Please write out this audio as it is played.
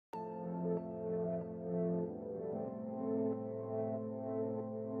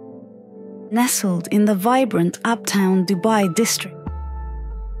nestled in the vibrant Uptown Dubai District.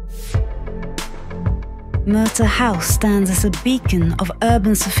 Mercer House stands as a beacon of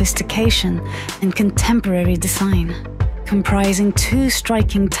urban sophistication and contemporary design, comprising two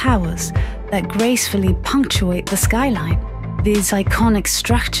striking towers that gracefully punctuate the skyline. These iconic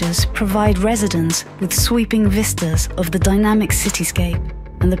structures provide residents with sweeping vistas of the dynamic cityscape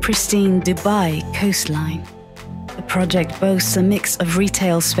and the pristine Dubai coastline. The project boasts a mix of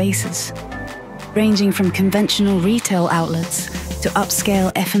retail spaces, ranging from conventional retail outlets to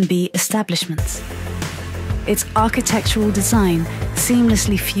upscale F&B establishments. Its architectural design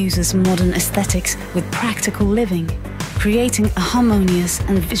seamlessly fuses modern aesthetics with practical living, creating a harmonious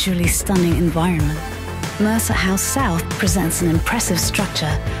and visually stunning environment. Mercer House South presents an impressive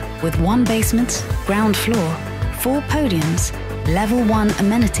structure with 1 basement, ground floor, 4 podiums, level 1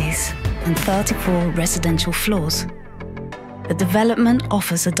 amenities, and 34 residential floors. The development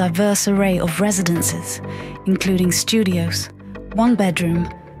offers a diverse array of residences, including studios, 1 bedroom,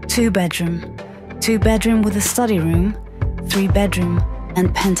 2 bedroom, 2 bedroom with a study room, 3 bedroom,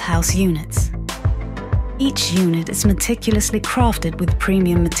 and penthouse units. Each unit is meticulously crafted with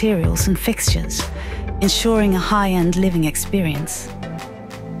premium materials and fixtures, ensuring a high-end living experience.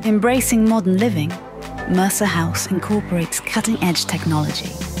 Embracing modern living, Mercer House incorporates cutting-edge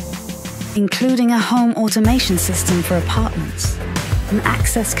technology, including a home automation system for apartments, an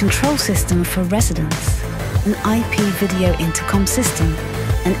access control system for residents, an IP video intercom system,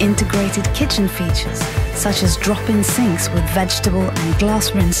 and integrated kitchen features such as drop-in sinks with vegetable and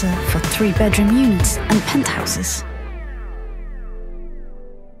glass rinser for 3-bedroom units and penthouses.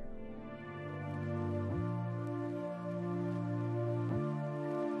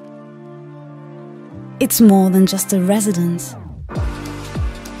 It's more than just a residence.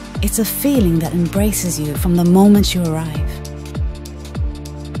 It's a feeling that embraces you from the moment you arrive.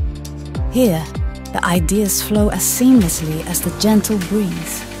 Here, the ideas flow as seamlessly as the gentle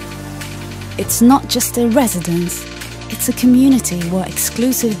breeze. It's not just a residence, it's a community where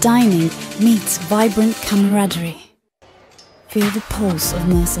exclusive dining meets vibrant camaraderie. Feel the pulse of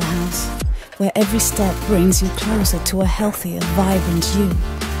Mercer House, where every step brings you closer to a healthier, vibrant you.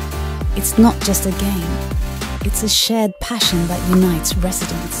 It's not just a game, it's a shared passion that unites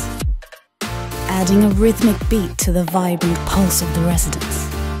residents, adding a rhythmic beat to the vibrant pulse of the residents.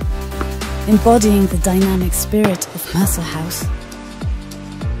 Embodying the dynamic spirit of Mercer House.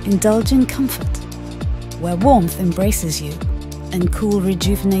 Indulge in comfort, where warmth embraces you and cool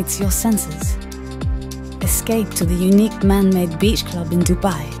rejuvenates your senses. Escape to the unique man-made beach club in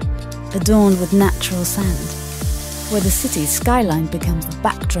Dubai, adorned with natural sand, where the city's skyline becomes the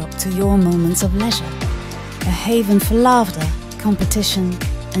backdrop to your moments of leisure. A haven for laughter, competition,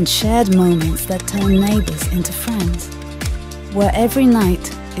 and shared moments that turn neighbors into friends, where every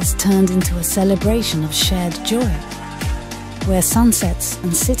night is turned into a celebration of shared joy, where sunsets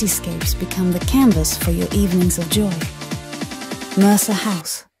and cityscapes become the canvas for your evenings of joy. Mercer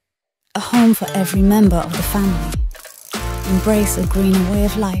House, a home for every member of the family. Embrace a greener way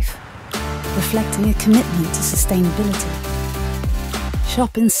of life, reflecting a commitment to sustainability.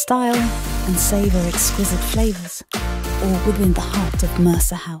 Shop in style and savor exquisite flavors, all within the heart of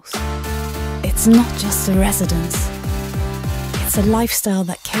Mercer House. It's not just a residence, it's a lifestyle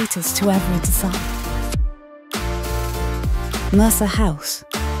that caters to every desire. Mercer House,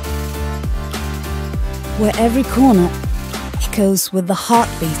 where every corner echoes with the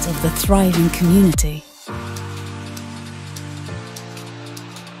heartbeat of the thriving community.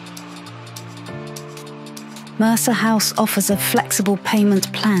 Mercer House offers a flexible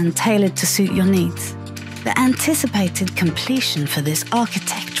payment plan tailored to suit your needs. The anticipated completion for this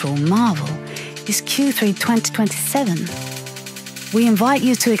architectural marvel is Q3 2027. We invite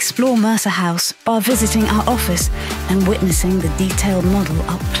you to explore Mercer House by visiting our office and witnessing the detailed model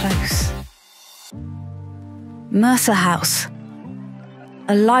up close. Mercer House,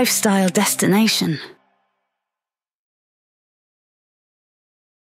 a lifestyle destination.